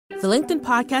The LinkedIn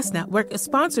Podcast Network is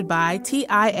sponsored by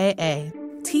TIAA.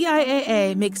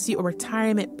 TIAA makes you a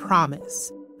retirement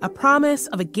promise, a promise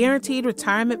of a guaranteed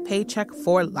retirement paycheck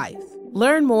for life.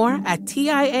 Learn more at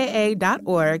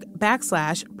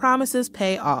TIAA.org/promises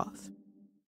pay off.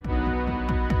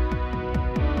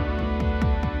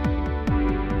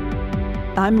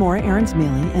 I'm Morra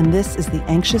Aarons-Mele, and this is The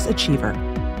Anxious Achiever.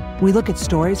 We look at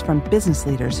stories from business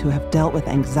leaders who have dealt with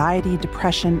anxiety,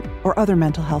 depression, or other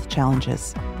mental health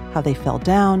challenges, how they fell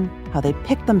down, how they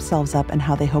picked themselves up, and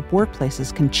how they hope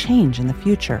workplaces can change in the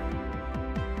future.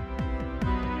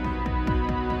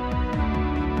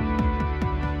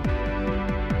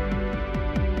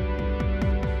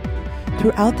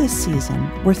 Throughout this season,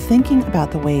 we're thinking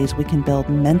about the ways we can build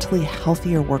mentally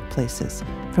healthier workplaces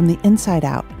from the inside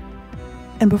out.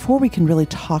 And before we can really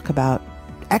talk about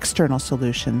external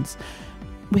solutions,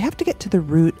 we have to get to the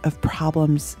root of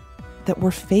problems that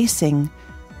we're facing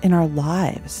in our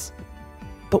lives,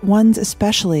 but ones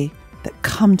especially that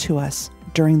come to us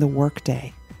during the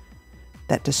workday,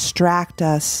 that distract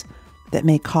us, that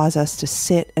may cause us to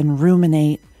sit and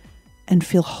ruminate and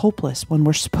feel hopeless when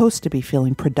we're supposed to be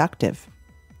feeling productive.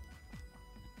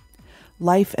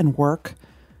 Life and work,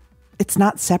 it's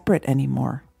not separate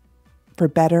anymore, for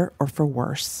better or for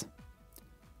worse.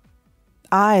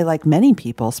 I, like many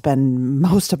people, spend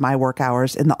most of my work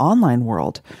hours in the online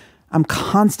world. I'm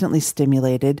constantly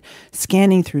stimulated,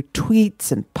 scanning through tweets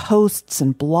and posts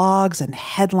and blogs and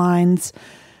headlines.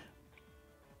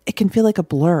 It can feel like a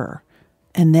blur,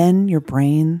 and then your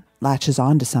brain latches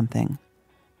onto something.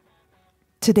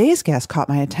 Today's guest caught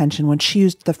my attention when she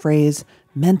used the phrase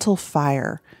mental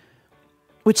fire,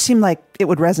 which seemed like it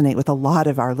would resonate with a lot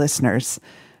of our listeners.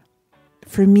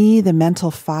 For me, the mental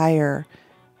fire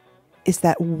is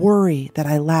that worry that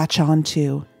I latch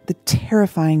onto, the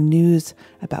terrifying news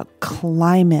about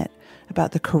climate,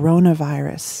 about the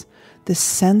coronavirus, the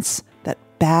sense that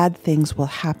bad things will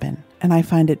happen. And I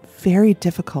find it very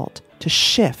difficult to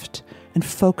shift and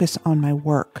focus on my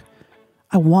work.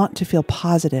 I want to feel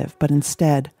positive, but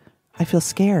instead, I feel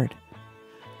scared.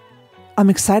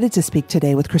 I'm excited to speak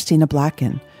today with Christina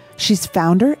Blacken. She's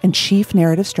founder and chief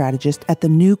narrative strategist at The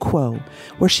New Quo,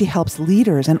 where she helps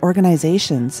leaders and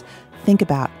organizations think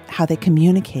about how they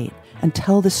communicate and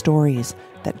tell the stories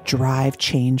that drive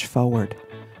change forward.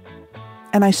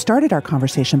 And I started our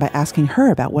conversation by asking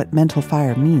her about what mental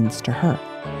fire means to her.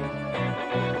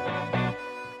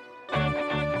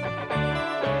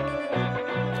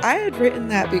 I had written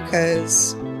that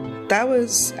because that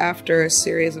was after a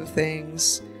series of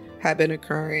things had been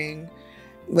occurring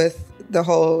with the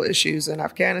whole issues in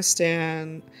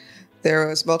Afghanistan. There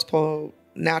was multiple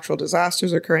natural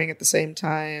disasters occurring at the same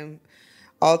time,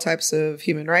 all types of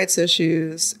human rights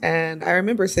issues. And I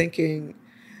remember thinking,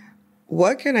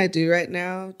 what can I do right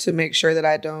now to make sure that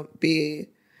I don't be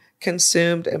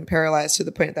consumed and paralyzed to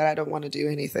the point that I don't want to do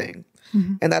anything,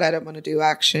 and that I don't want to do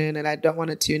action, and I don't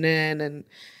want to tune in, and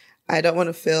I don't want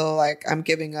to feel like I'm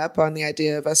giving up on the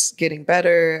idea of us getting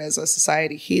better as a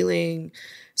society, healing.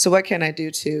 So what can I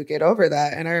do to get over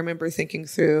that? And I remember thinking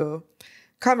through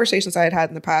conversations I had had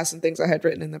in the past and things I had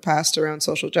written in the past around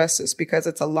social justice, because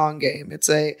it's a long game. It's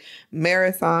a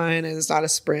marathon and it's not a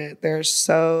sprint. There's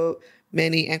so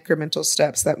many incremental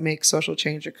steps that make social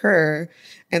change occur.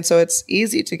 And so it's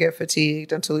easy to get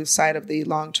fatigued and to lose sight of the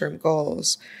long-term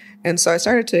goals. And so I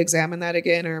started to examine that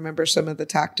again and remember some of the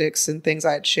tactics and things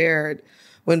I had shared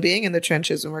when being in the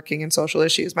trenches and working in social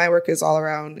issues. My work is all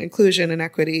around inclusion and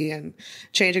equity and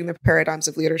changing the paradigms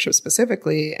of leadership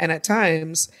specifically. And at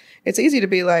times, it's easy to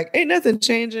be like, ain't nothing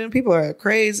changing. People are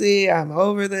crazy. I'm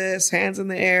over this, hands in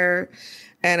the air.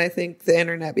 And I think the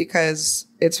internet, because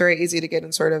it's very easy to get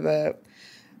in sort of a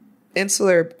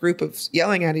insular group of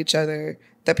yelling at each other,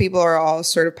 that people are all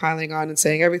sort of piling on and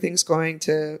saying everything's going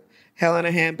to hell in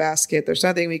a handbasket. There's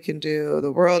nothing we can do.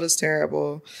 The world is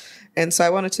terrible. And so I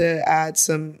wanted to add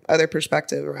some other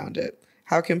perspective around it.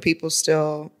 How can people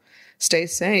still stay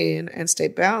sane and stay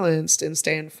balanced and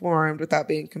stay informed without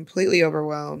being completely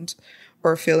overwhelmed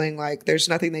or feeling like there's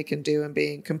nothing they can do and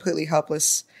being completely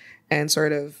helpless and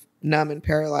sort of numb and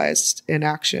paralyzed in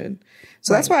action?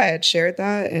 So that's why I had shared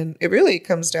that. And it really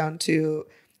comes down to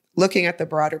looking at the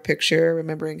broader picture,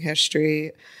 remembering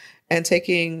history, and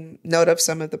taking note of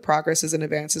some of the progresses and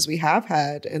advances we have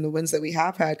had and the wins that we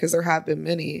have had, because there have been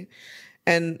many.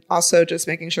 And also just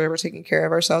making sure we're taking care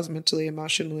of ourselves mentally,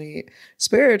 emotionally,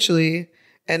 spiritually,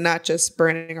 and not just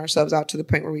burning ourselves out to the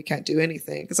point where we can't do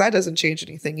anything, because that doesn't change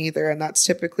anything either. And that's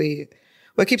typically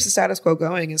what keeps the status quo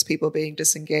going, is people being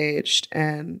disengaged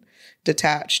and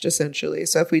detached, essentially.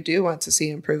 So if we do want to see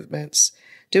improvements,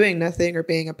 doing nothing or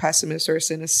being a pessimist or a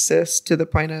cynicist to the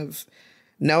point of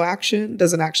no action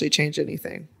doesn't actually change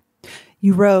anything.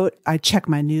 You wrote, I check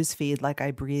my news feed like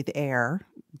I breathe air.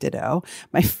 Ditto.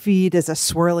 My feed is a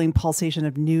swirling pulsation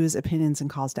of news, opinions, and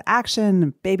calls to action,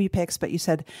 and baby pics. But you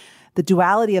said the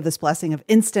duality of this blessing of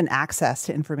instant access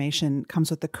to information comes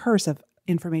with the curse of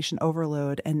information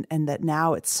overload, and that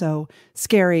now it's so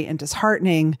scary and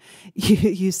disheartening.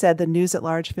 You said the news at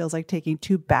large feels like taking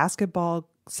 2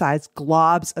 basketball-sized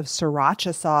globs of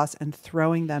sriracha sauce and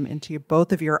throwing them into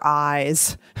both of your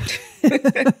eyes.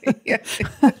 Yeah.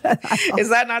 Is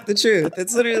that not the truth?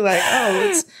 It's literally like,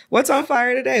 oh, what's on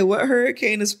fire today? What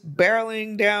hurricane is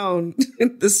barreling down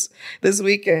this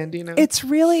weekend? It's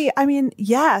really, I mean,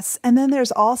 yes. And then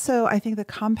there's also, I think, the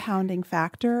compounding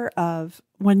factor of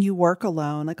when you work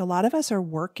alone. Like, a lot of us are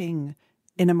working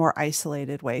in a more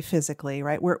isolated way physically,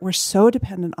 right? We're so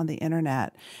dependent on the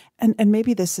internet, and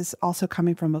maybe this is also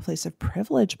coming from a place of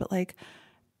privilege, but like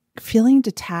feeling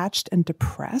detached and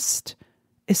depressed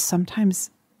is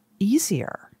sometimes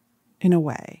easier in a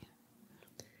way.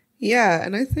 Yeah.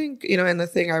 And I think, in the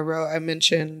thing I wrote, I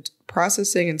mentioned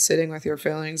processing and sitting with your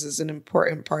feelings is an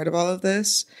important part of all of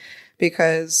this,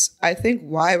 because I think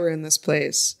why we're in this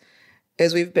place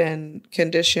is we've been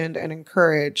conditioned and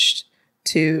encouraged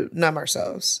to numb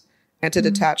ourselves and to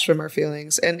detach from our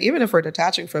feelings. And even if we're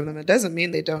detaching from them, it doesn't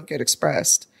mean they don't get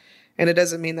expressed. And it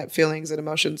doesn't mean that feelings and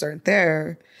emotions aren't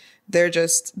there. They're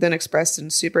just then expressed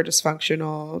in super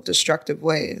dysfunctional, destructive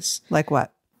ways. Like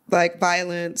what? Like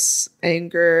violence,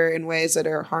 anger in ways that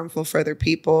are harmful for other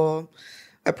people,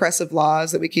 oppressive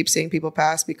laws that we keep seeing people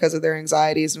pass because of their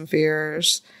anxieties and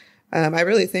fears. I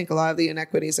really think a lot of the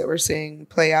inequities that we're seeing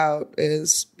play out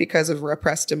is because of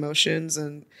repressed emotions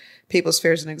and people's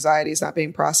fears and anxieties not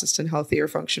being processed in healthy or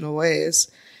functional ways.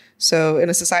 So in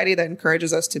a society that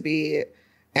encourages us to be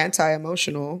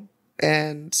anti-emotional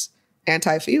and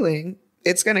anti-feeling,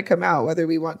 it's going to come out whether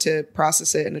we want to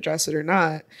process it and address it or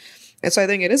not. And so I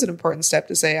think it is an important step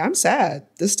to say, I'm sad.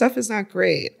 This stuff is not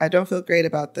great. I don't feel great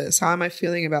about this. How am I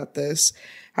feeling about this?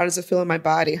 How does it feel in my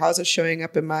body? How is it showing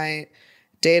up in my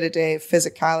day-to-day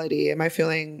physicality? Am I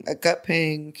feeling a gut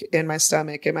pain in my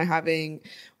stomach? Am I having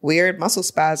weird muscle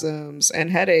spasms and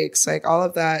headaches? Like, all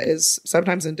of that is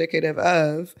sometimes indicative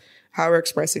of how we're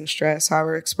expressing stress, how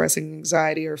we're expressing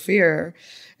anxiety or fear.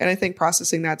 And I think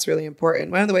processing that's really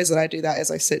important. One of the ways that I do that is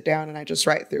I sit down and I just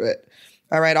write through it.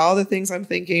 I write all the things I'm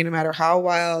thinking, no matter how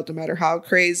wild, no matter how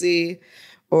crazy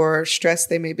or stressed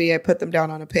they may be. I put them down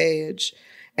on a page,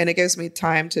 and it gives me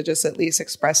time to just at least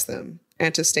express them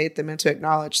and to state them and to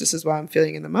acknowledge this is what I'm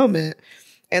feeling in the moment.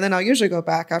 And then I'll usually go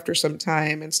back after some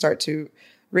time and start to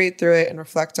read through it and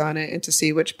reflect on it and to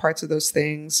see which parts of those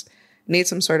things need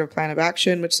some sort of plan of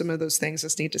action, which some of those things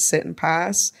just need to sit and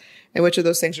pass, and which of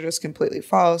those things are just completely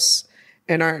false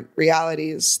and aren't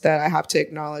realities that I have to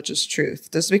acknowledge as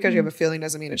truth. Just because you have a feeling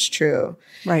doesn't mean it's true.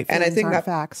 Right. And I think aren't that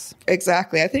facts.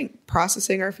 Exactly. I think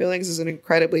processing our feelings is an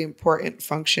incredibly important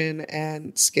function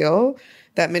and skill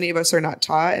that many of us are not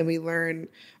taught, and we learn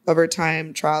over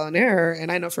time, trial and error.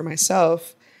 And I know for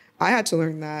myself, I had to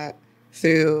learn that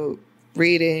through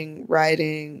reading,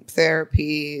 writing,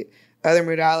 therapy, other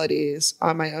modalities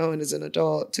on my own as an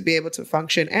adult to be able to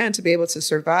function and to be able to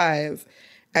survive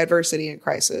adversity and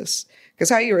crisis. Because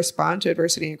how you respond to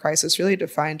adversity and crisis really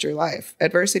defines your life.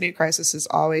 Adversity and crisis is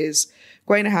always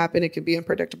going to happen. It can be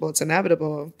unpredictable. It's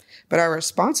inevitable. But our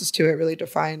responses to it really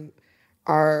define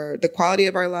the quality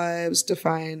of our lives,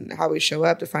 define how we show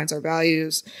up, defines our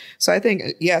values. So I think,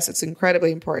 yes, it's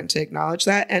incredibly important to acknowledge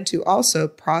that and to also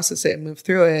process it and move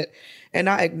through it and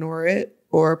not ignore it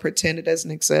or pretend it doesn't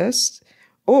exist,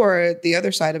 or the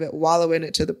other side of it, wallow in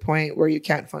it to the point where you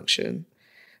can't function,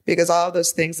 because all of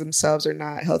those things themselves are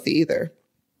not healthy either.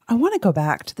 I want to go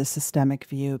back to the systemic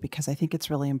view because I think it's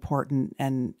really important.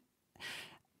 And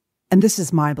this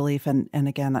is my belief. And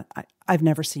again, I've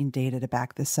never seen data to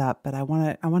back this up, but I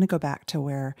want to go back to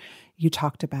where you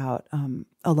talked about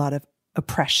a lot of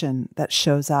oppression that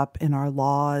shows up in our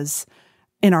laws,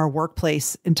 in our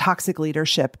workplace, and toxic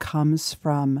leadership comes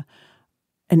from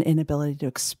an inability to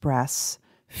express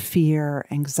fear,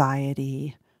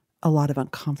 anxiety, a lot of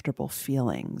uncomfortable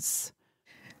feelings.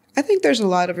 I think there's a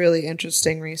lot of really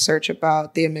interesting research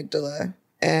about the amygdala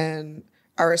and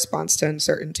our response to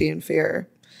uncertainty and fear.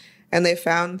 And they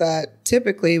found that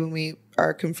typically when we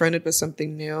are confronted with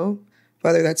something new,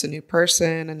 whether that's a new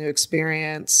person, a new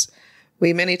experience,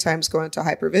 we many times go into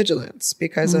hypervigilance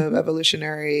because of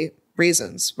evolutionary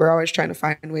reasons. We're always trying to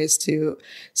find ways to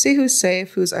see who's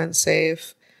safe, who's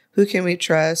unsafe, who can we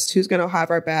trust, who's going to have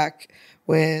our back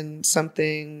when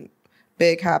something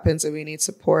big happens and we need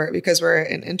support because we're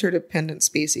an interdependent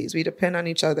species. We depend on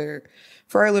each other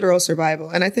for our literal survival.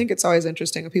 And I think it's always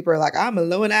interesting when people are like, I'm a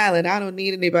lone island, I don't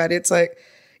need anybody. It's like,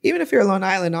 even if you're a lone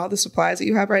island, all the supplies that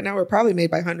you have right now were probably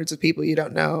made by hundreds of people you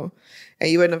don't know.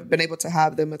 And you wouldn't have been able to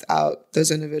have them without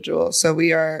those individuals. So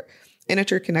we are an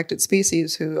interconnected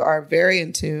species who are very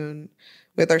in tune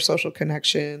with our social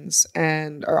connections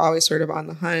and are always sort of on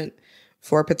the hunt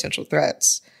for potential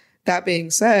threats. That being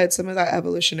said, some of that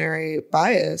evolutionary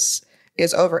bias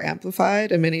is over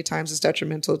amplified and many times is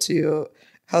detrimental to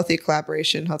healthy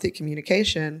collaboration, healthy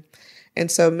communication.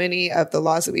 And so many of the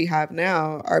laws that we have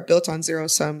now are built on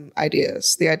zero-sum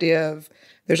ideas. The idea of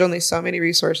there's only so many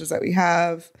resources that we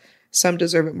have, some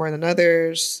deserve it more than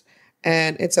others,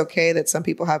 and it's okay that some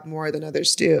people have more than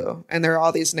others do. And there are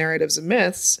all these narratives and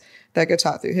myths that get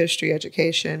taught through history,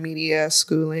 education, media,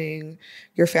 schooling,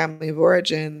 your family of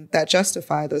origin that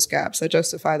justify those gaps, that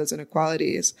justify those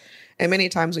inequalities. And many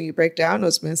times when you break down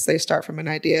those myths, they start from an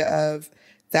idea of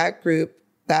that group,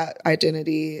 that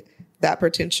identity, that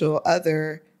potential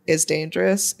other is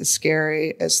dangerous, is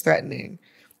scary, is threatening.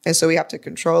 And so we have to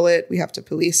control it. We have to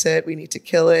police it. We need to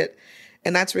kill it.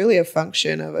 And that's really a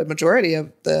function of a majority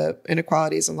of the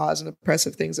inequalities and laws and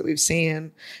oppressive things that we've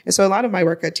seen. And so a lot of my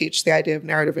work, I teach the idea of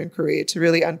narrative inquiry to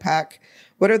really unpack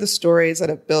what are the stories that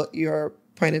have built your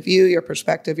point of view, your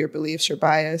perspective, your beliefs, your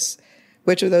bias,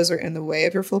 which of those are in the way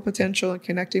of your full potential and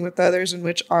connecting with others, and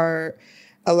which are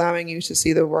allowing you to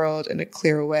see the world in a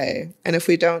clear way. And if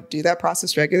we don't do that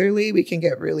process regularly, we can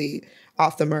get really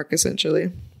off the mark,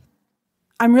 essentially.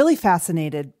 I'm really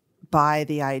fascinated by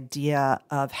the idea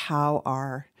of how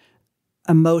our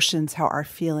emotions, how our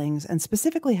feelings, and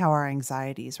specifically how our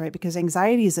anxieties, right? Because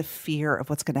anxiety is a fear of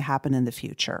what's going to happen in the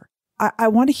future. I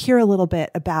want to hear a little bit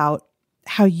about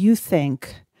how you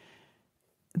think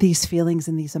these feelings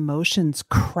and these emotions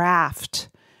craft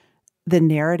the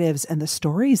narratives and the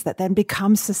stories that then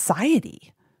become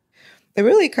society. It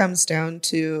really comes down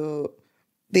to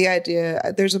the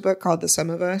idea. There's a book called The Sum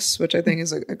of Us, which I think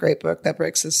is a great book that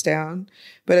breaks this down,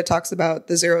 but it talks about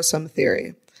the zero-sum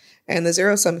theory. And the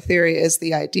zero-sum theory is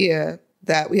the idea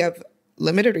that we have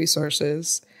limited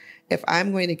resources. If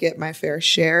I'm going to get my fair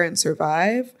share and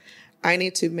survive, I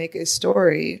need to make a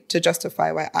story to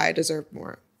justify why I deserve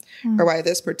more or why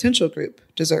this potential group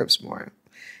deserves more.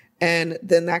 And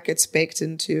then that gets baked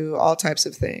into all types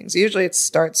of things. Usually it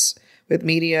starts with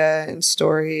media and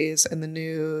stories and the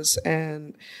news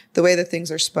and the way that things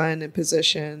are spun and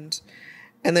positioned.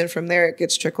 And then from there, it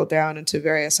gets trickled down into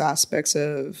various aspects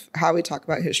of how we talk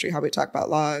about history, how we talk about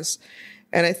laws.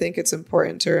 And I think it's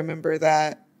important to remember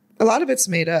that a lot of it's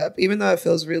made up, even though it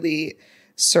feels really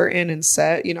certain and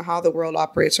set, you know, how the world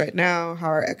operates right now, how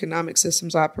our economic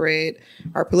systems operate,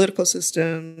 our political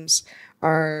systems,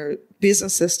 our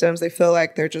business systems. They feel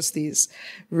like they're just these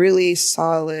really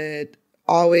solid,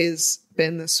 always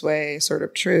been this way sort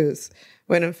of truth,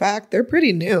 when in fact they're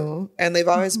pretty new and they've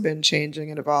always been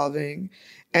changing and evolving,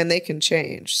 and they can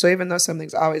change. So even though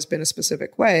something's always been a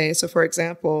specific way, so for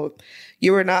example,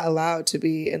 you were not allowed to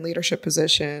be in leadership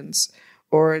positions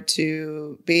or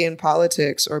to be in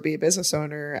politics or be a business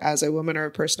owner as a woman or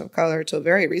a person of color until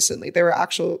very recently. There were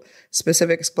actual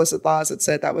specific explicit laws that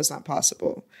said that was not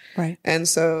possible. Right. And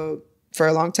so for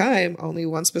a long time, only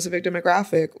one specific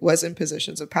demographic was in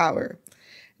positions of power.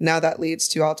 Now that leads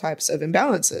to all types of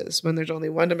imbalances when there's only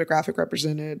one demographic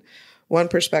represented, one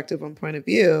perspective, one point of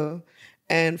view.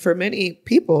 And for many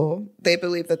people, they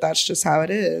believe that that's just how it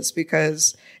is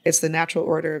because it's the natural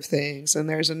order of things and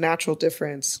there's a natural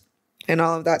difference. And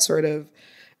all of that sort of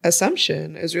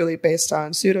assumption is really based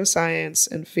on pseudoscience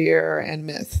and fear and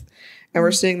myth. And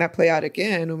we're seeing that play out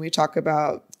again when we talk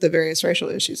about the various racial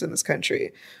issues in this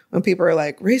country. When people are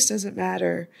like, race doesn't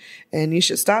matter and you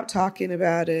should stop talking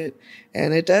about it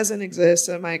and it doesn't exist.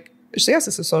 I'm like, yes,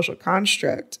 it's a social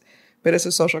construct, but it's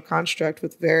a social construct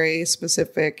with very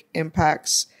specific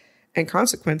impacts and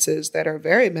consequences that are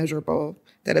very measurable,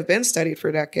 that have been studied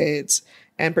for decades.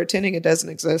 And pretending it doesn't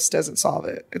exist doesn't solve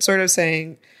it. It's sort of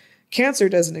saying, cancer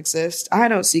doesn't exist. I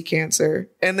don't see cancer.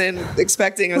 And then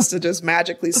expecting us to just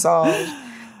magically solve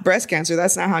breast cancer.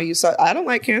 That's not how you solve. I don't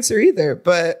like cancer either,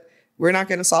 but we're not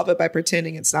going to solve it by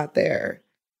pretending it's not there.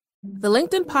 The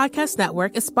LinkedIn Podcast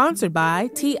Network is sponsored by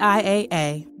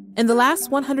TIAA. In the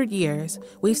last 100 years,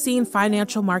 we've seen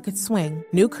financial markets swing,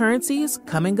 new currencies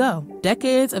come and go,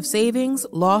 decades of savings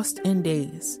lost in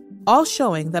days, all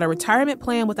showing that a retirement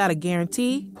plan without a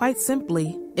guarantee, quite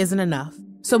simply, isn't enough.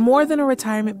 So more than a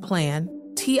retirement plan,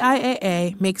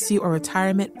 TIAA makes you a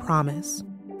retirement promise.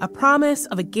 A promise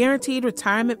of a guaranteed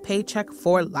retirement paycheck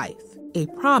for life. A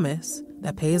promise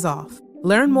that pays off.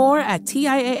 Learn more at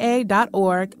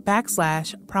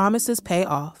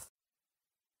TIAA.org/promisespayoff.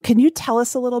 Can you tell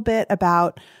us a little bit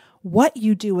about what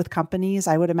you do with companies?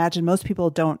 I would imagine most people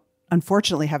don't,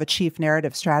 unfortunately, have a chief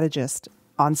narrative strategist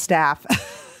on staff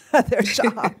at their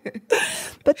job.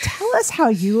 But tell us how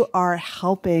you are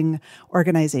helping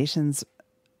organizations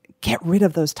get rid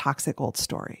of those toxic old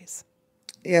stories.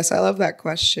 Yes, I love that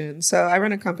question. So I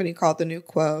run a company called The New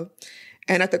Quo,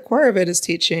 and at the core of it is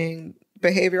teaching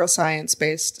behavioral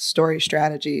science-based story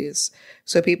strategies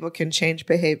so people can change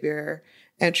behavior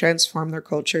and transform their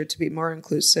culture to be more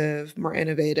inclusive, more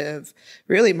innovative,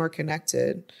 really more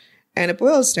connected. And it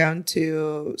boils down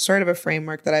to sort of a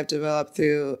framework that I've developed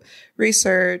through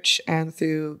research and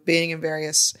through being in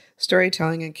various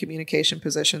storytelling and communication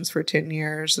positions for 10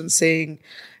 years and seeing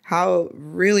how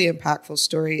really impactful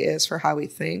story is for how we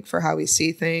think, for how we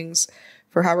see things,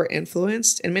 for how we're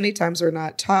influenced. And many times we're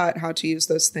not taught how to use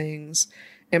those things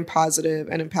in positive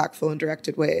and impactful and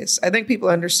directed ways. I think people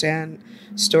understand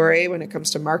story when it comes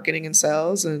to marketing and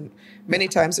sales. And many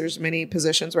times there's many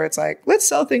positions where it's like, let's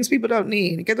sell things people don't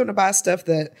need and get them to buy stuff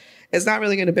that is not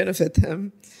really going to benefit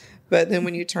them. But then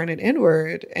when you turn it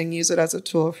inward and use it as a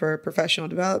tool for professional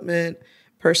development,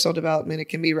 personal development, it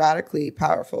can be radically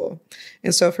powerful.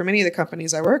 And so for many of the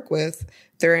companies I work with,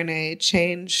 they're in a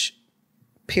change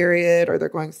period or they're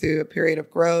going through a period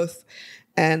of growth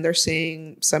and they're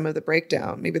seeing some of the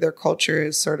breakdown. Maybe their culture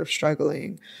is sort of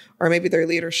struggling, or maybe their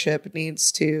leadership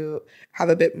needs to have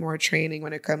a bit more training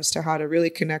when it comes to how to really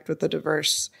connect with the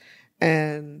diverse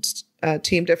and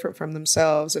team different from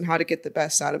themselves and how to get the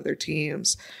best out of their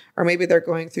teams. Or maybe they're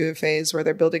going through a phase where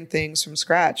they're building things from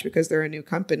scratch because they're a new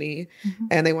company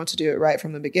and they want to do it right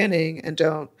from the beginning and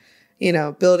don't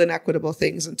build inequitable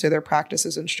things into their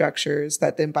practices and structures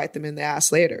that then bite them in the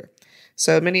ass later.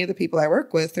 So many of the people I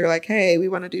work with, they're like, hey, we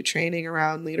want to do training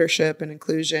around leadership and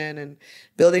inclusion and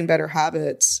building better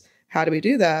habits. How do we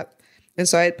do that? And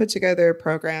so I put together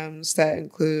programs that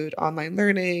include online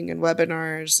learning and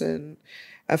webinars and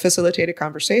facilitated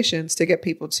conversations to get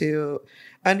people to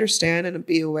understand and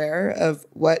be aware of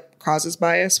what causes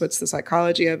bias, what's the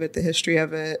psychology of it, the history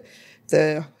of it,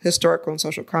 the historical and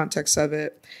social context of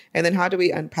it, and then how do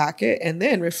we unpack it and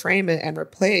then reframe it and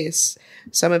replace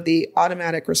some of the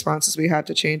automatic responses we have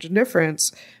to change and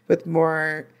difference with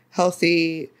more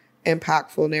healthy,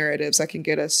 impactful narratives that can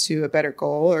get us to a better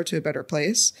goal or to a better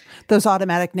place. Those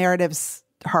automatic narratives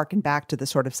harken back to the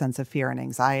sort of sense of fear and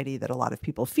anxiety that a lot of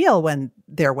people feel when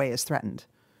their way is threatened.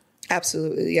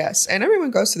 Absolutely, yes. And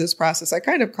everyone goes through this process. I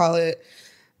kind of call it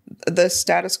the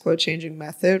status quo changing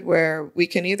method, where we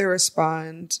can either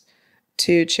respond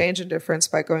to change and difference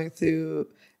by going through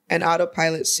an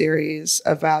autopilot series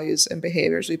of values and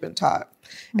behaviors we've been taught.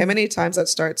 And many times that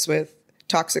starts with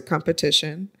toxic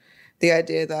competition, the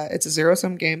idea that it's a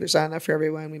zero-sum game, there's not enough for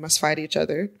everyone, we must fight each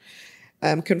other.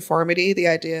 Conformity, the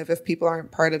idea of if people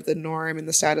aren't part of the norm and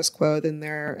the status quo, then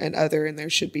they're an other and they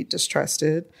should be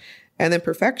distrusted. And then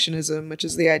perfectionism, which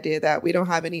is the idea that we don't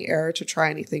have any air to try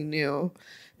anything new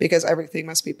because everything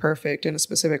must be perfect in a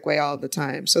specific way all the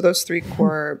time. So those three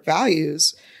core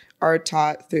values are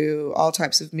taught through all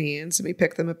types of means. And we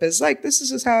pick them up as like, this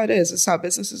is just how it is. This is how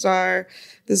businesses are.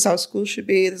 This is how schools should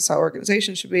be. This is how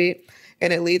organizations should be.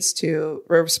 And it leads to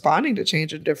responding to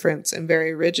change and difference in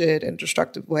very rigid and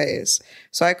destructive ways.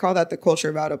 So I call that the culture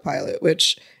of autopilot,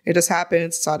 which it just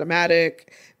happens, it's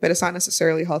automatic, but it's not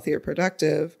necessarily healthy or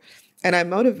productive. And I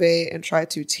motivate and try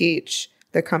to teach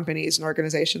the companies and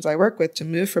organizations I work with to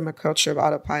move from a culture of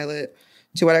autopilot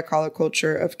to what I call a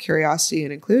culture of curiosity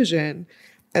and inclusion.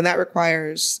 And that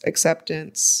requires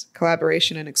acceptance,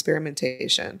 collaboration, and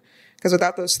experimentation. Because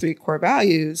without those three core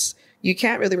values, you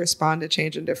can't really respond to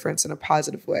change and difference in a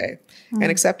positive way. And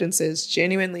acceptance is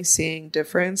genuinely seeing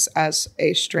difference as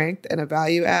a strength and a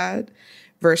value add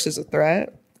versus a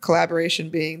threat. Collaboration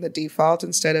being the default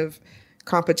instead of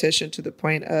competition to the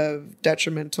point of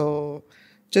detrimental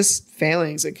just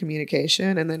failings in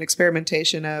communication. And then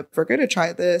experimentation of, we're going to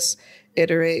try this,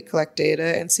 iterate, collect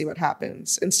data, and see what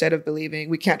happens, instead of believing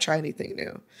we can't try anything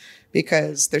new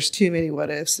because there's too many what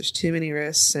ifs, there's too many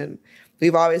risks, and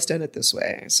we've always done it this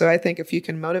way. So I think if you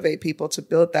can motivate people to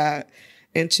build that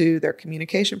into their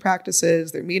communication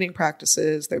practices, their meeting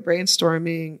practices, their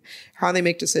brainstorming, how they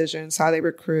make decisions, how they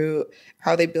recruit,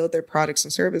 how they build their products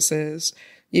and services,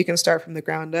 you can start from the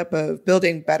ground up of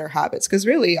building better habits. Because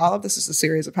really, all of this is a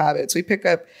series of habits. We pick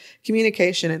up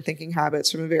communication and thinking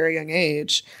habits from a very young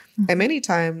age. And many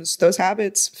times those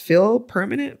habits feel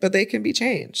permanent, but they can be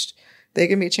changed. They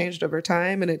can be changed over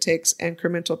time, and it takes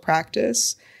incremental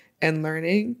practice and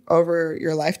learning over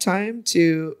your lifetime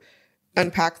to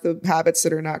unpack the habits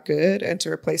that are not good and to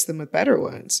replace them with better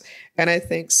ones. And I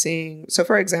think so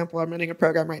for example, I'm running a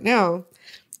program right now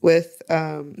with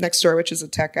Nextdoor, which is a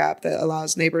tech app that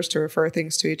allows neighbors to refer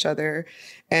things to each other.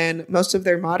 And most of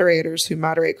their moderators who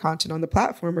moderate content on the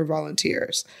platform are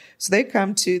volunteers. So they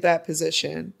come to that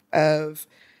position of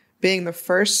being the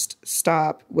first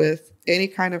stop with any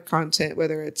kind of content,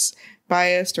 whether it's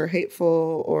biased or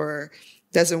hateful or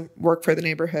doesn't work for the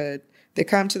neighborhood. They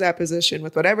come to that position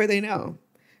with whatever they know,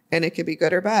 and it could be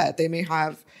good or bad. They may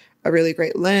have a really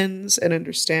great lens and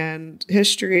understand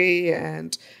history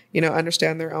and,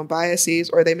 understand their own biases,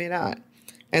 or they may not.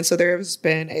 And so there has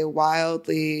been a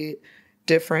wildly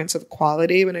difference of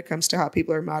quality when it comes to how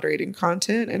people are moderating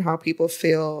content and how people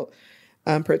feel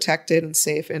protected and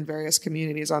safe in various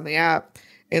communities on the app.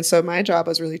 And so my job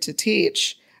was really to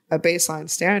teach a baseline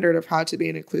standard of how to be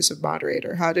an inclusive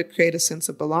moderator, how to create a sense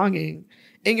of belonging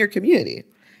in your community.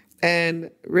 And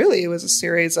really, it was a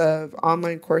series of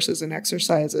online courses and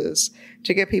exercises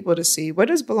to get people to see, what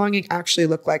does belonging actually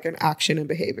look like in action and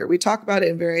behavior? We talk about it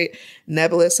in very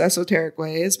nebulous, esoteric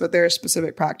ways, but there are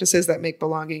specific practices that make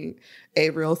belonging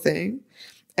a real thing.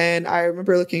 And I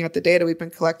remember looking at the data we've been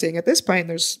collecting. At this point,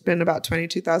 there's been about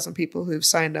 22,000 people who've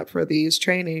signed up for these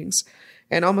trainings,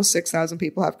 and almost 6,000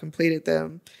 people have completed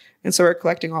them. And so we're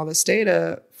collecting all this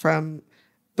data from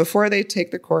before they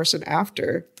take the course and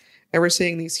after. And we're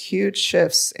seeing these huge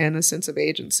shifts in a sense of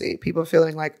agency. People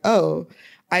feeling like, oh,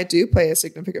 I do play a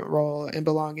significant role in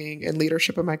belonging and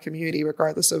leadership in my community,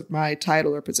 regardless of my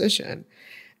title or position.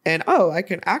 And oh, I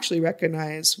can actually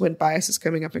recognize when bias is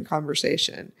coming up in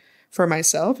conversation for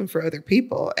myself and for other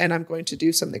people, and I'm going to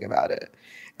do something about it.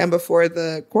 And before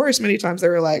the course, many times they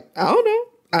were like, I don't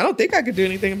know. I don't think I could do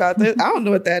anything about this. I don't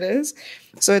know what that is.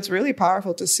 So it's really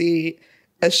powerful to see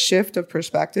a shift of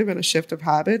perspective and a shift of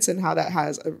habits, and how that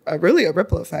has a really a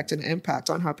ripple effect and impact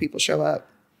on how people show up.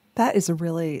 That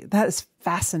is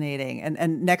fascinating.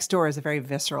 And Nextdoor is a very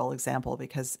visceral example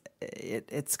because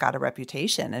it's got a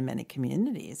reputation in many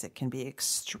communities. It can be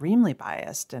extremely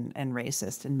biased and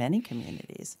racist in many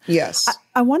communities. Yes.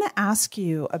 I want to ask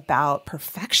you about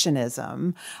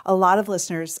perfectionism. A lot of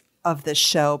listeners of this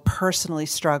show personally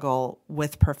struggle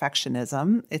with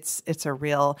perfectionism. It's a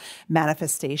real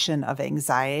manifestation of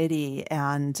anxiety,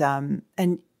 and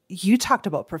you talked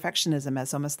about perfectionism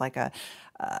as almost like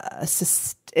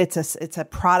it's a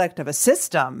product of a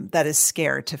system that is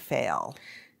scared to fail.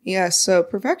 Yeah, so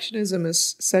perfectionism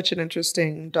is such an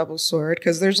interesting double sword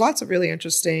because there's lots of really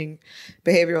interesting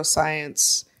behavioral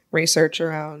science research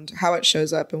around how it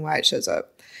shows up and why it shows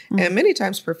up. Mm-hmm. And many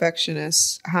times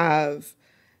perfectionists have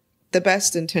the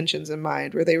best intentions in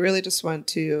mind, where they really just want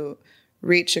to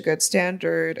reach a good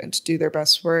standard and to do their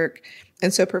best work.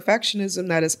 And so perfectionism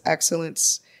that is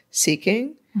excellence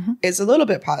seeking mm-hmm. is a little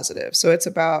bit positive. So it's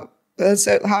about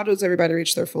how does everybody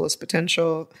reach their fullest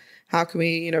potential? How can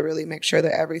we, really make sure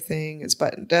that everything is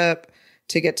buttoned up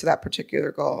to get to that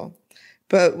particular goal?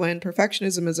 But when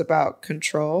perfectionism is about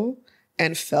control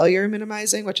and failure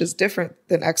minimizing, which is different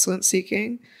than excellence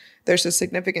seeking, there's a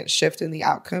significant shift in the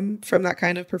outcome from that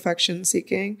kind of perfection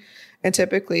seeking. And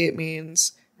typically it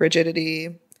means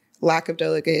rigidity, lack of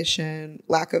delegation,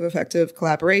 lack of effective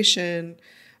collaboration,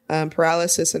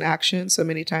 paralysis in action. So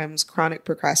many times chronic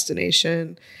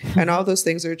procrastination. And all those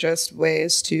things are just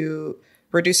ways to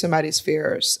reduce somebody's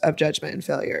fears of judgment and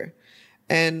failure.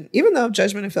 And even though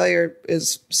judgment and failure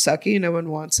is sucky, no one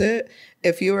wants it,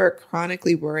 if you are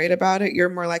chronically worried about it, you're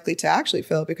more likely to actually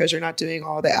fail because you're not doing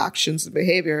all the actions and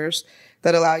behaviors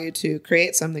that allow you to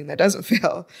create something that doesn't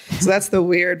fail. So that's the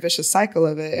weird, vicious cycle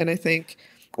of it. And I think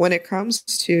when it comes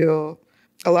to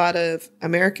a lot of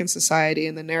American society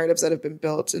and the narratives that have been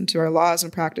built into our laws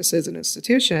and practices and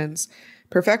institutions,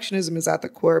 perfectionism is at the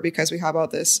core because we have all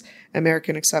this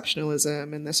American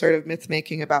exceptionalism and the sort of myth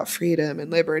making about freedom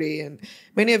and liberty. And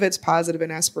many of it's positive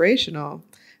and aspirational,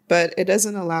 but it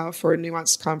doesn't allow for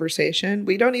nuanced conversation.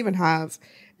 We don't even have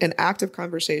an active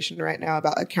conversation right now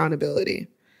about accountability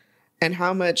and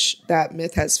how much that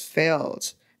myth has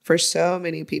failed for so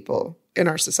many people in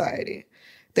our society.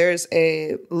 There's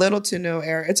a little to no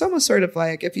error. It's almost sort of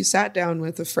like if you sat down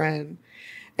with a friend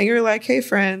and you're like, hey,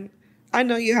 friend, I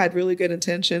know you had really good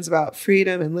intentions about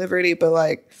freedom and liberty,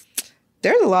 but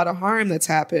there's a lot of harm that's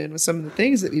happened with some of the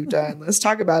things that you've done. Let's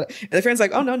talk about it. And the friend's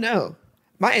like, oh, no.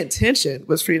 My intention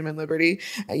was freedom and liberty,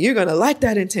 and you're going to like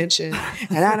that intention,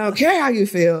 and I don't care how you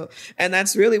feel. And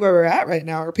that's really where we're at right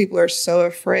now, where people are so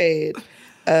afraid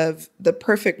of the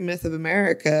perfect myth of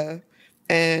America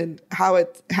and how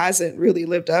it hasn't really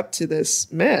lived up to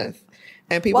this myth.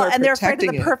 And people are protecting it. They're afraid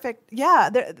of the perfect.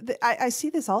 Yeah. I see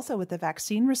this also with the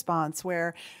vaccine response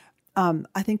where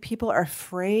I think people are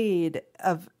afraid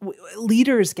of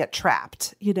leaders get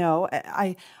trapped.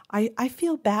 I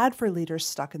feel bad for leaders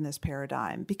stuck in this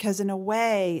paradigm because in a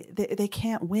way they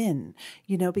can't win,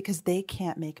 because they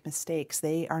can't make mistakes.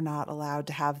 They are not allowed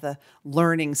to have the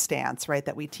learning stance, right,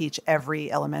 that we teach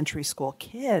every elementary school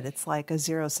kid. It's like a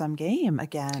zero-sum game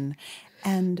again.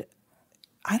 And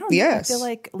I don't know, I feel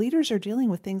like leaders are dealing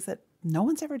with things that no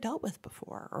one's ever dealt with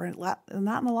before or not in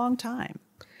a long time.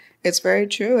 It's very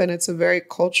true. And it's a very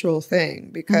cultural thing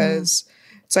because,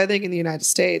 so I think in the United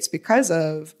States, because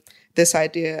of this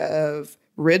idea of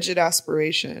rigid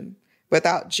aspiration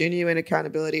without genuine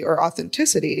accountability or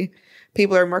authenticity,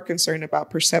 people are more concerned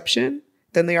about perception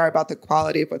than they are about the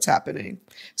quality of what's happening.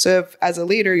 So if as a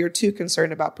leader, you're too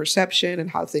concerned about perception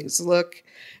and how things look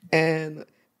and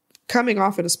coming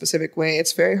off in a specific way,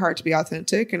 it's very hard to be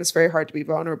authentic and it's very hard to be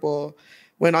vulnerable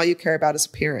when all you care about is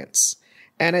appearance.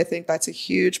 And I think that's a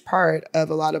huge part of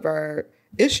a lot of our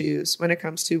issues when it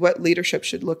comes to what leadership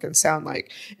should look and sound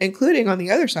like, including on the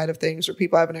other side of things where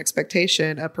people have an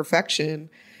expectation of perfection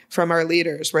from our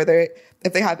leaders, where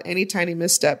if they have any tiny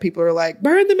misstep, people are like,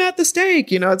 burn them at the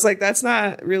stake. It's like, that's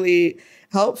not really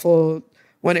helpful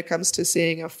when it comes to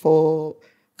seeing a full,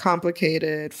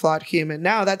 complicated, flawed human.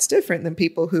 Now that's different than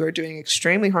people who are doing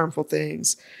extremely harmful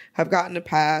things, have gotten a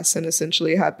pass and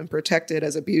essentially have been protected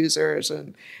as abusers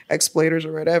and exploiters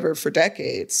or whatever for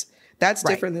decades. That's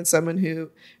different than someone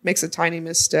who makes a tiny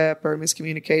misstep or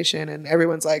miscommunication and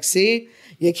everyone's like, see,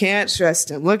 you can't trust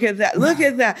him. Look at that. Look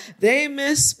at that. They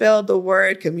misspelled the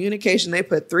word communication. They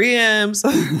put 3 M's.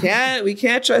 We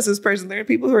can't trust this person. There are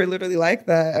people who are literally like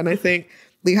that. And I think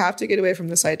we have to get away from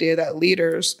this idea that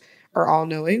leaders are all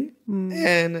knowing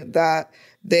and that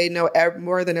they know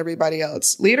more than everybody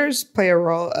else. Leaders play a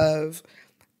role of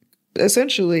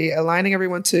essentially aligning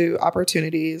everyone to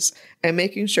opportunities and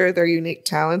making sure their unique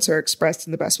talents are expressed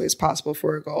in the best ways possible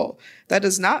for a goal. That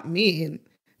does not mean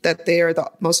that they are the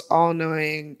most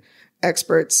all-knowing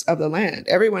experts of the land.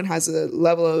 Everyone has a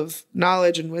level of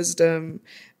knowledge and wisdom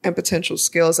and potential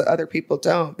skills that other people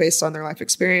don't based on their life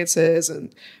experiences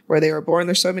and where they were born.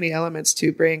 There's so many elements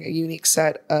to bring a unique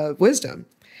set of wisdom.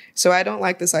 So I don't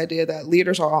like this idea that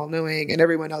leaders are all knowing and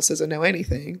everyone else doesn't know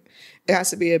anything. It has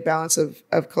to be a balance of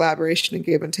collaboration and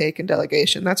give and take and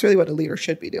delegation. That's really what a leader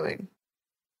should be doing.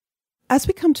 As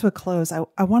we come to a close,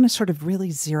 I want to sort of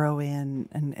really zero in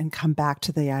and come back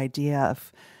to the idea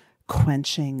of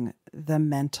quenching the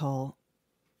mental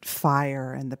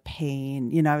fire and the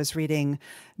pain. I was reading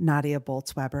Nadia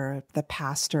Bolz-Weber, the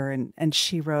pastor, and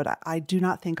she wrote, I do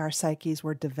not think our psyches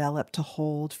were developed to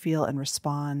hold, feel, and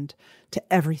respond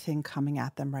to everything coming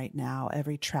at them right now,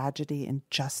 every tragedy,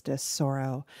 injustice,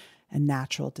 sorrow, and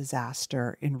natural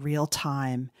disaster in real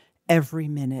time, every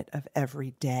minute of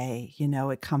every day.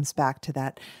 It comes back to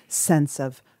that sense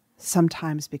of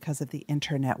sometimes because of the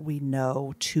internet, we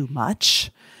know too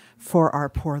much for our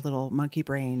poor little monkey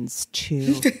brains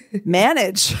to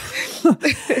manage.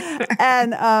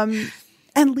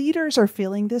 And leaders are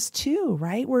feeling this too,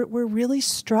 right? We're really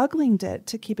struggling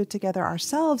to keep it together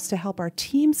ourselves, to help our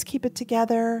teams keep it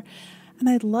together. And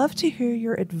I'd love to hear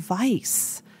your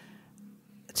advice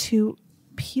to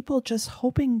people just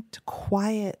hoping to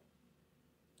quiet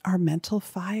our mental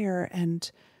fire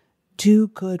and do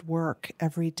good work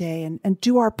every day and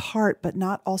do our part, but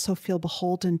not also feel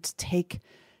beholden to take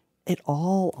it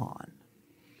all on.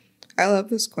 I love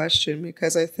this question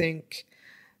because I think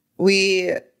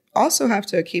we also have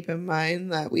to keep in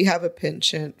mind that we have a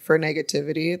penchant for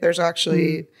negativity. There's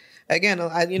actually, again,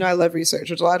 I love research.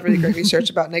 There's a lot of really great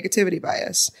research about negativity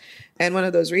bias. And one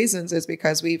of those reasons is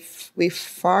because we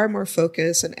far more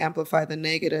focus and amplify the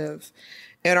negative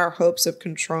in our hopes of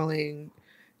controlling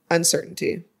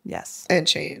uncertainty. Yes. And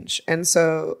change. And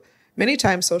so many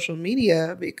times social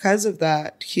media, because of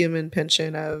that human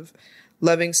penchant of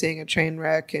loving seeing a train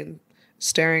wreck and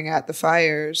staring at the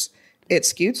fires, it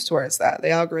skews towards that. The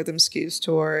algorithm skews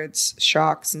towards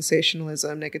shock,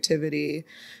 sensationalism, negativity.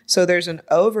 So there's an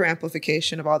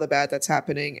over-amplification of all the bad that's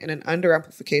happening and an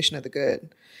under-amplification of the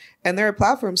good. And there are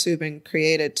platforms who've been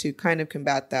created to kind of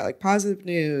combat that, like Positive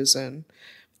News and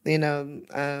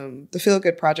the Feel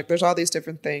Good Project. There's all these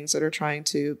different things that are trying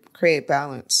to create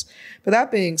balance. But that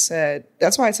being said,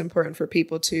 that's why it's important for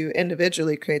people to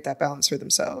individually create that balance for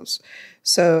themselves.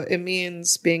 So it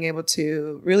means being able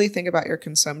to really think about your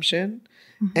consumption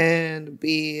and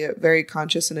be very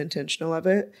conscious and intentional of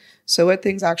it. So what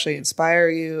things actually inspire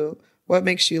you? What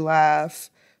makes you laugh?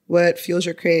 What fuels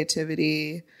your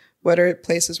creativity? What are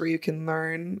places where you can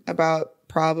learn about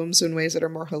problems in ways that are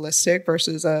more holistic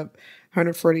versus a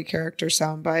 140 character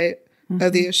soundbite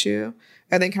of the issue?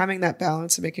 I think having that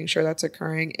balance and making sure that's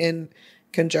occurring in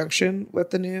conjunction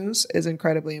with the news is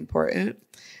incredibly important.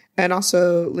 And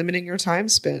also limiting your time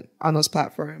spent on those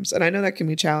platforms. And I know that can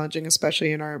be challenging,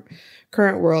 especially in our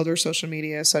current world where social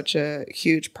media is such a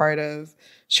huge part of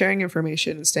sharing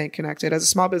information and staying connected. As a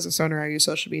small business owner, I use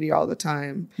social media all the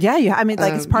time. Yeah. I mean,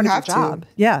 like it's part of your job.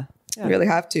 Yeah. You really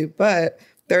have to. But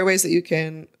there are ways that you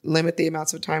can limit the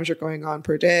amounts of times you're going on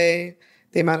per day,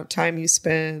 the amount of time you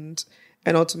spend,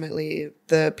 and ultimately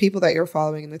the people that you're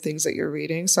following and the things that you're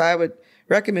reading. So I would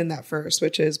recommend that first,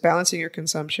 which is balancing your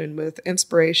consumption with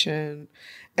inspiration,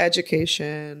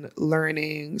 education,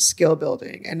 learning, skill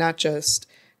building, and not just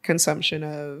consumption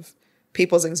of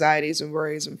people's anxieties and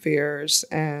worries and fears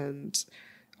and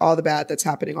all the bad that's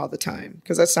happening all the time,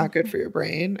 because that's not good for your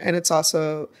brain. And it's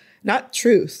also not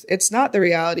truth. It's not the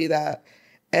reality that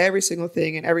every single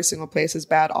thing in every single place is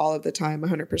bad all of the time,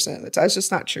 100% of the time. It's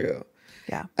just not true.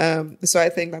 Yeah. So I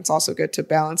think that's also good to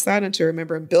balance that and to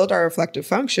remember and build our reflective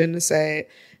function to say,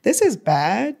 this is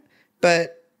bad,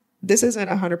 but this isn't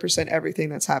 100% everything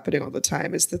that's happening all the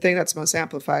time. It's the thing that's most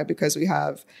amplified because we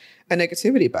have a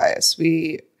negativity bias.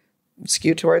 We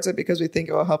skew towards it because we think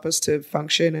it will help us to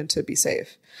function and to be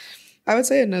safe. I would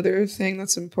say another thing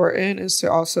that's important is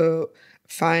to also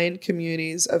find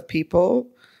communities of people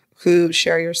who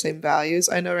share your same values.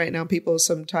 I know right now people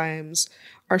sometimes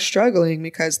are struggling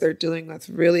because they're dealing with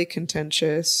really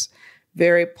contentious,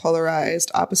 very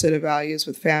polarized, opposite of values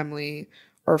with family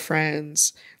or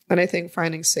friends. And I think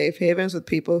finding safe havens with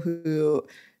people who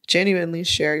genuinely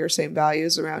share your same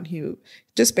values around you,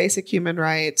 just basic human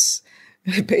rights,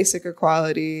 basic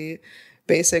equality,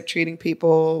 basic treating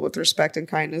people with respect and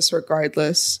kindness,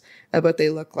 regardless of what they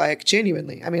look like,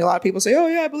 genuinely. I mean, a lot of people say, oh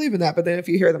yeah, I believe in that. But then if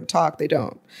you hear them talk, they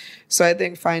don't. So I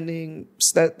think finding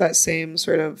that same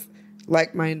sort of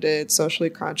like-minded, socially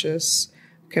conscious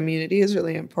community is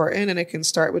really important. And it can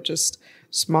start with just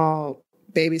small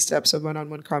baby steps of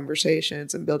one-on-one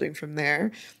conversations and building from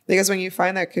there. Because when you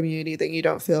find that community, then you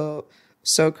don't feel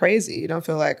so crazy. You don't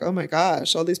feel like, oh my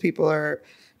gosh, all these people are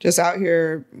just out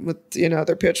here with,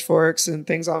 their pitchforks and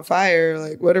things on fire.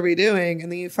 Like, what are we doing?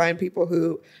 And then you find people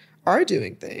who are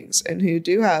doing things and who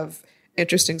do have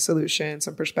interesting solutions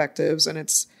and perspectives. And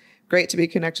it's great to be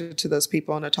connected to those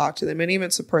people and to talk to them and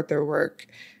even support their work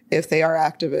if they are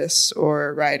activists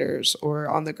or writers or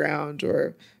on the ground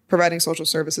or providing social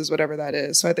services, whatever that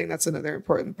is. So I think that's another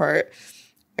important part.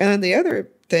 And then the other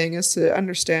thing is to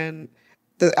understand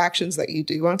the actions that you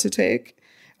do want to take.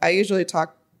 I usually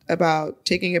talk about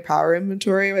taking a power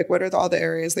inventory. Like, what are all the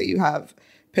areas that you have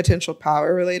potential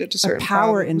power related to certain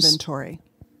power problems? Inventory.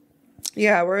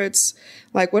 Yeah, where it's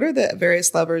like, what are the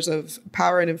various levers of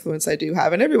power and influence I do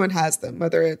have? And everyone has them,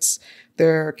 whether it's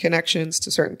their connections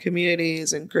to certain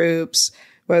communities and groups,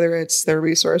 whether it's their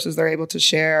resources they're able to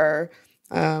share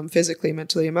physically,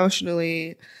 mentally,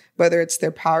 emotionally, whether it's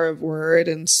their power of word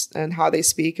and how they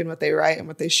speak and what they write and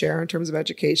what they share in terms of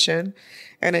education.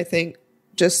 And I think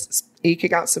just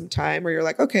eking out some time where you're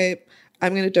like, okay,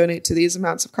 I'm going to donate to these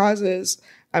amounts of causes.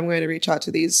 I'm going to reach out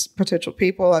to these potential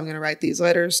people. I'm going to write these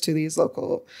letters to these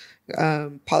local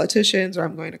politicians, or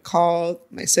I'm going to call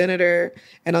my senator,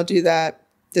 and I'll do that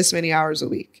this many hours a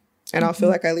week. And I'll feel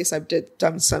like at least I've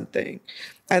done something.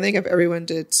 I think if everyone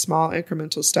did small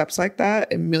incremental steps like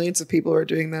that and millions of people are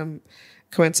doing them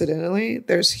coincidentally,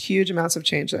 there's huge amounts of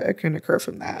change that can occur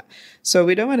from that. So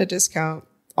we don't want to discount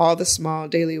all the small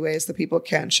daily ways that people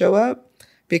can show up,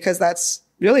 because that's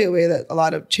really a way that a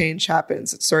lot of change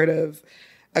happens. It's sort of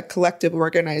a collective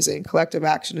organizing, collective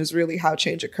action is really how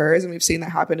change occurs. And we've seen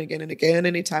that happen again and again.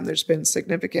 Anytime there's been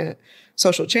significant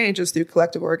social changes through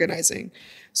collective organizing.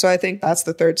 So I think that's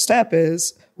the third step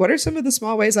is, what are some of the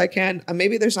small ways I can,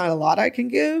 maybe there's not a lot I can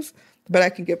give, but I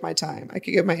can give my time. I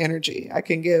can give my energy. I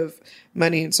can give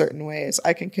money in certain ways.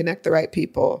 I can connect the right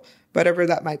people, whatever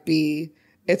that might be.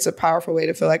 It's a powerful way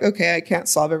to feel like, okay, I can't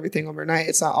solve everything overnight.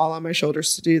 It's not all on my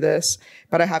shoulders to do this,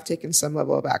 but I have taken some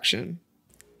level of action.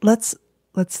 Let's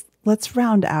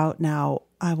round out now.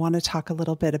 I want to talk a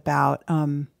little bit about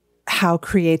how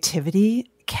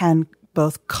creativity can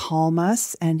both calm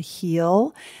us and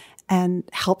heal and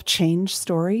help change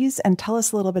stories. And tell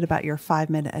us a little bit about your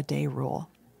 5-minute a day rule.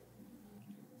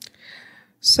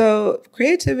 So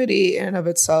creativity in and of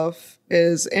itself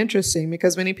is interesting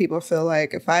because many people feel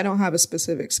like, if I don't have a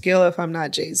specific skill, if I'm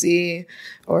not Jay-Z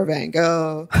or Van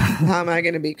Gogh, how am I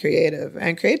going to be creative?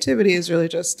 And creativity is really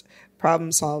just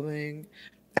problem solving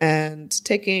and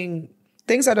taking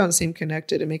things that don't seem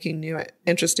connected and making new,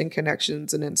 interesting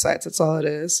connections and insights. That's all it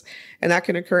is. And that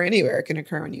can occur anywhere. It can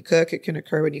occur when you cook. It can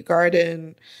occur when you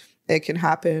garden. It can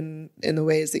happen in the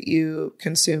ways that you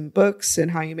consume books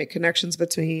and how you make connections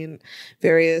between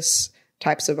various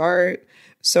types of art.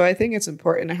 So I think it's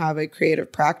important to have a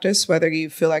creative practice, whether you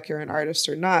feel like you're an artist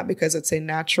or not, because it's a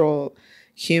natural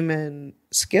human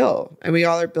skill. And we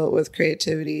all are built with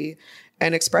creativity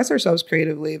and express ourselves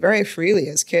creatively very freely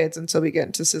as kids until we get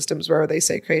into systems where they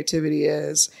say creativity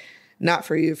is not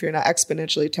for you if you're not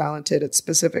exponentially talented at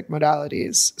specific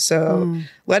modalities. So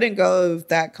letting go of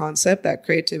that concept that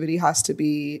creativity has to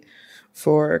be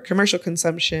for commercial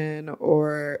consumption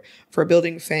or for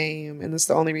building fame, and that's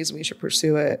the only reason we should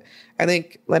pursue it. I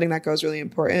think letting that go is really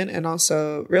important. And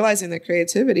also realizing that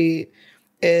creativity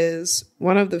is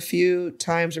one of the few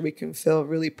times where we can feel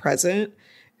really present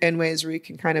in ways where you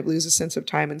can kind of lose a sense of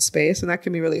time and space. And that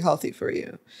can be really healthy for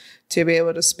you to be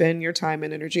able to spend your time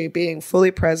and energy being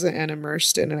fully present and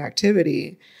immersed in an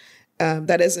activity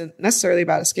that isn't necessarily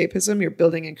about escapism. You're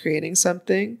building and creating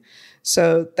something.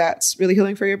 So that's really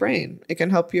healing for your brain. It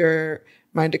can help your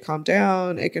mind to calm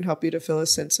down. It can help you to feel a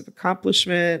sense of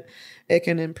accomplishment. It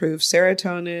can improve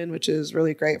serotonin, which is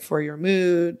really great for your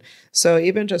mood. So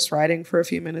even just writing for a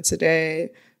few minutes a day,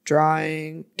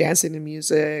 drawing, dancing to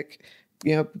music,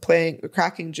 playing,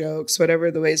 cracking jokes,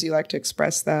 whatever the ways you like to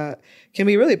express that can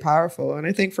be really powerful. And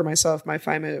I think for myself, my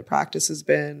 5-minute practice has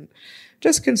been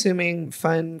just consuming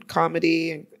fun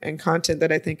comedy and content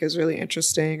that I think is really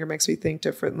interesting or makes me think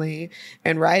differently.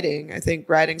 And writing, I think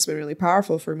writing's been really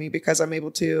powerful for me because I'm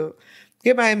able to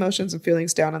get my emotions and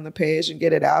feelings down on the page and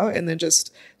get it out, and then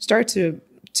just start to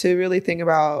really think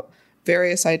about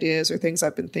various ideas or things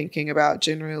I've been thinking about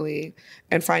generally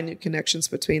and find new connections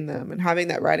between them. And having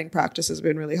that writing practice has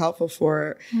been really helpful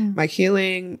for my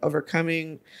healing,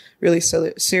 overcoming really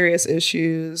serious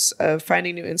issues, of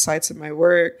finding new insights in my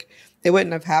work. It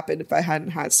wouldn't have happened if I hadn't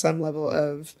had some level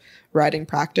of writing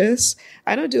practice.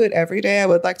 I don't do it every day. I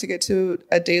would like to get to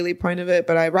a daily point of it,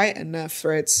 but I write enough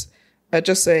for it's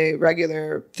just a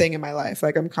regular thing in my life.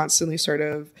 Like I'm constantly sort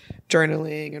of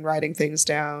journaling and writing things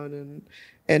down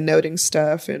and noting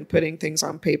stuff and putting things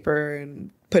on paper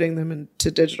and putting them into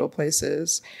digital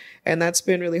places. And that's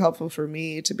been really helpful for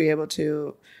me to be able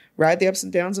to ride the ups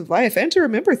and downs of life and to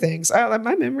remember things. My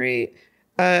memory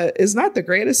is not the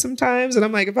greatest sometimes. And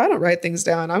I'm like, if I don't write things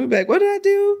down, I'm gonna be like, what did I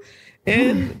do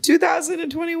in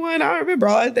 2021? I don't remember.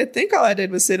 I think all I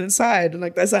did was sit inside. And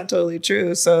like, that's not totally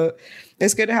true. So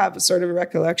it's good to have a sort of a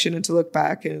recollection and to look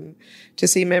back and to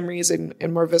see memories in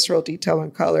more visceral detail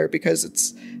and color, because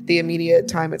it's the immediate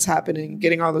time it's happening.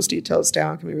 Getting all those details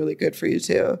down can be really good for you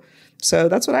too. So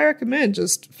that's what I recommend.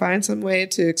 Just find some way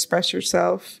to express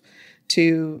yourself,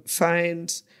 to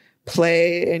find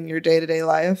play in your day-to-day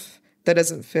life that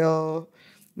doesn't feel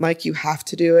like you have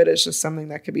to do it. It's just something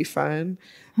that could be fun.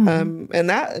 And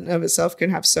that in of itself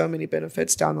can have so many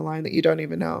benefits down the line that you don't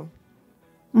even know.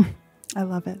 I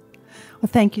love it. Well,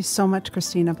 thank you so much,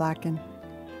 Christina Blacken.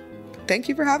 Thank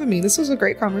you for having me. This was a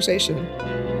great conversation.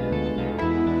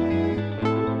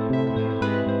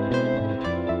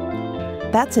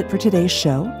 That's it for today's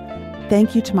show.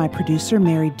 Thank you to my producer,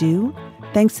 Mary Dew.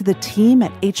 Thanks to the team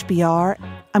at HBR.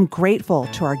 I'm grateful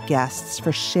to our guests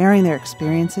for sharing their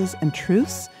experiences and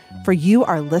truths. For you,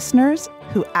 our listeners,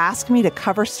 who ask me to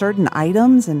cover certain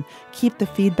items and keep the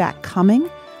feedback coming,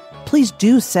 please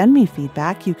do send me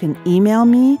feedback. You can email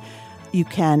me. You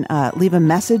can leave a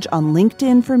message on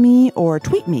LinkedIn for me or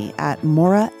tweet me at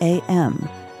Morra AM.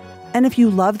 And if you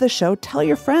love the show, tell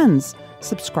your friends.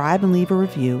 Subscribe and leave a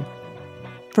review.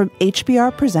 From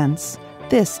HBR Presents,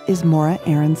 this is Morra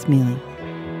Aarons-Mele.